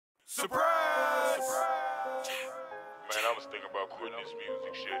Surprise! Man, I was thinking about quitting this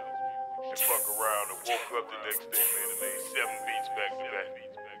music shit. And fuck around and woke up the next day, man, and made 7 beats back to back.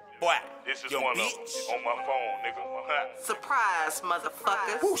 Boy, This is one of them. On my phone, nigga. Surprise,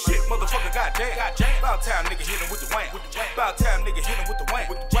 motherfuckers. Who shit, motherfucker, goddamn. About time nigga hit him with the wham. About time nigga hit him with the wham.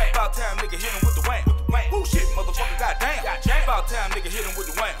 About time nigga hit him with the wham. Who shit, motherfucker, goddamn. About time nigga hit him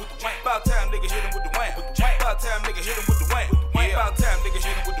with the wham. About time nigga hit him with the wham. About time nigga hit him with the wham. About time nigga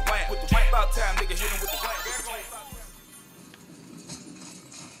hit him with the wham. About time nigga hit him with the wham.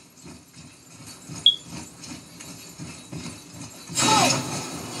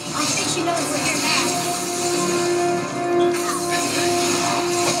 I think she knows we're here now.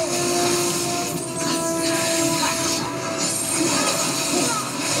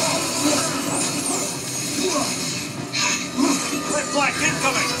 Red flag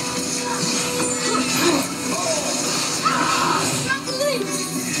incoming! Not the lead!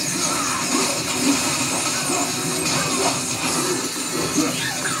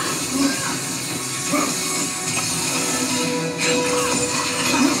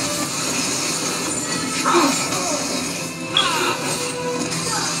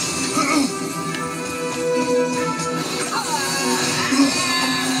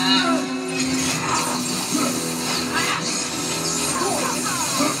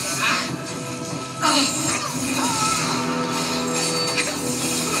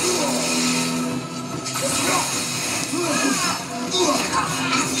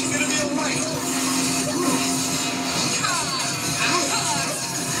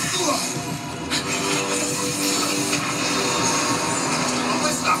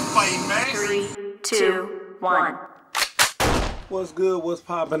 Fighting, man. 3, 2, 1. What's good? What's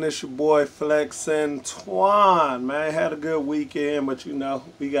poppin'? It's your boy Flex and Twan. Man, had a good weekend, but you know,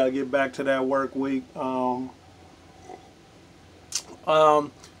 we gotta get back to that work week.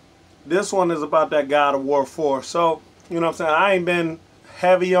 This one is about that God of War 4. So, you know what I'm saying? I ain't been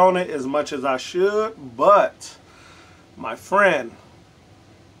heavy on it as much as I should, but my friend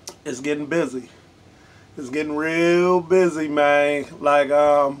is getting busy. It's getting real busy, man. Like,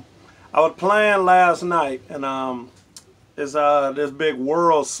 I was playing last night, and it's this big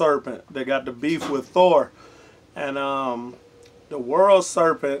world serpent that got the beef with Thor. And the world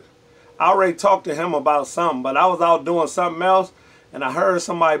serpent, I already talked to him about something, but I was out doing something else, and I heard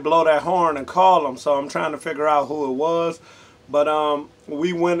somebody blow that horn and call him, so I'm trying to figure out who it was. But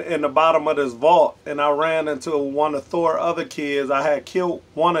we went in the bottom of this vault, and I ran into one of Thor's other kids. I had killed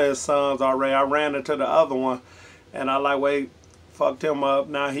one of his sons already. I ran into the other one, and I like, wait, fucked him up.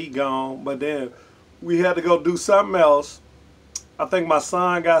 Now he gone. But then we had to go do something else. I think my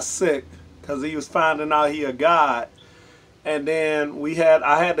son got sick because he was finding out he a god. And then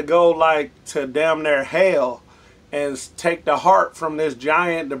I had to go like to damn near hell and take the heart from this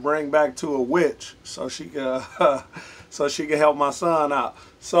giant to bring back to a witch so she could help my son out.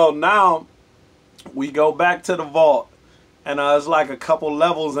 So now we go back to the vault, and it's like a couple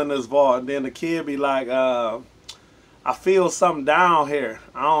levels in this vault, and then the kid be like, I feel something down here.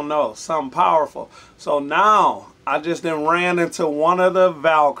 I don't know, something powerful. So now I just then ran into one of the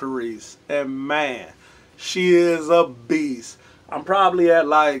Valkyries, and man, she is a beast. I'm probably at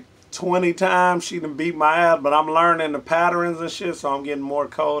like 20 times she done beat my ass, but I'm learning the patterns and shit, so I'm getting more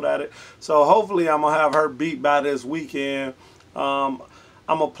cold at it. So hopefully I'm gonna have her beat by this weekend. I'm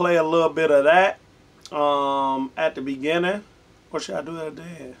gonna play a little bit of that at the beginning. Or should I do that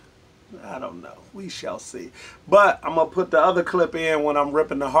then? I don't know. We shall see. But I'm gonna put the other clip in when I'm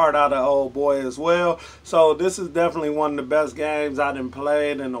ripping the heart out of old boy as well. So this is definitely one of the best games I done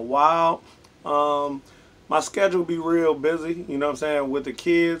played in a while. My schedule be real busy, you know what I'm saying, with the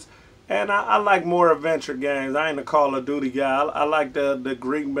kids. And I like more adventure games. I ain't a Call of Duty guy. I like the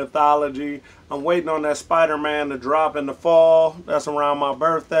Greek mythology. I'm waiting on that Spider-Man to drop in the fall. That's around my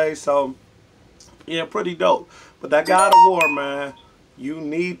birthday. So, yeah, pretty dope. But that God of War, man, you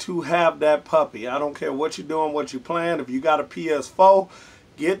need to have that puppy. I don't care what you're doing, what you're playing. If you got a PS4,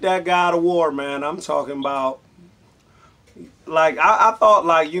 get that God of War, man. I'm talking about... Like, I thought,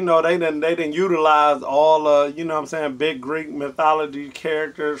 like, you know, they didn't utilize all, you know what I'm saying, big Greek mythology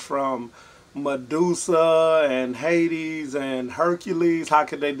characters from Medusa and Hades and Hercules. How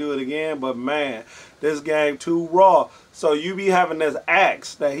could they do it again? But, man, this game too raw. So you be having this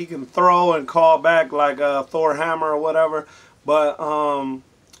axe that he can throw and call back like a Thor hammer or whatever. But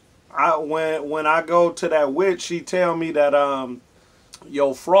when I go to that witch, she tell me that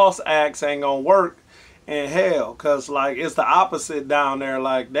your frost axe ain't gonna work in hell, cause like it's the opposite down there.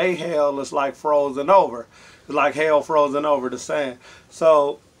 Like they hell is like frozen over. It's like hell frozen over the sand.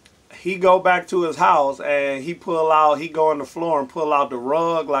 So he go back to his house and he go on the floor and pull out the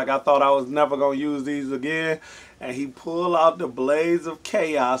rug like I thought I was never going to use these again. And he pull out the Blades of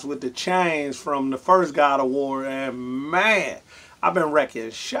Chaos with the chains from the first God of War. And man, I've been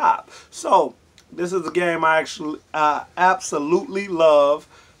wrecking shop. So this is a game I absolutely love.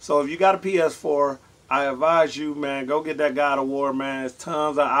 So if you got a PS4, I advise you, man, go get that God of War, man. It's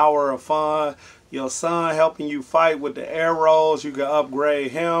tons of hour of fun. Your son helping you fight with the arrows. You can upgrade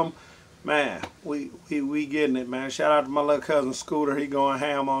him. Man, we getting it, man. Shout out to my little cousin Scooter. He going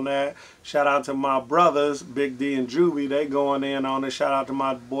ham on that. Shout out to my brothers, Big D and Juby. They going in on it. Shout out to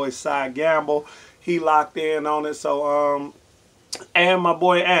my boy Cy Gamble. He locked in on it. So, and my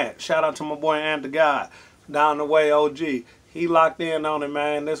boy Ant. Shout out to my boy Ant the God. Down the way, OG. He locked in on it,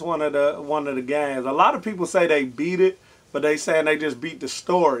 man. This one of the games. A lot of people say they beat it, but they saying they just beat the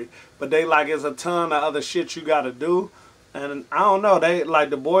story. But they like it's a ton of other shit you got to do. And I don't know. They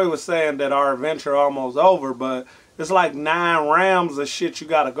like the boy was saying that our adventure almost over, but it's like 9 rounds of shit you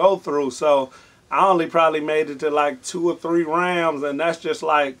got to go through. So I only probably made it to like 2 or 3 rounds, and that's just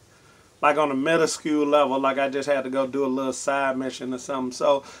like on a middle school level. Like I just had to go do a little side mission or something.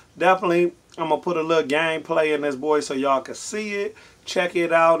 So definitely I'm going to put a little gameplay in this boy so y'all can see it. Check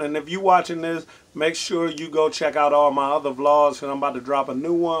it out. And if you watching this, make sure you go check out all my other vlogs, because I'm about to drop a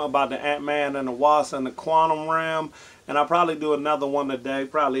new one about the Ant-Man and the Wasp and the Quantum Realm. And I'll probably do another one today.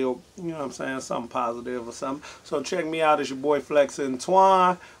 Probably, you know what I'm saying, something positive or something. So check me out. It's your boy Flex and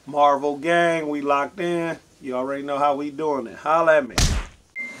Twine. Marvel Gang. We locked in. You already know how we doing it. Holla at me.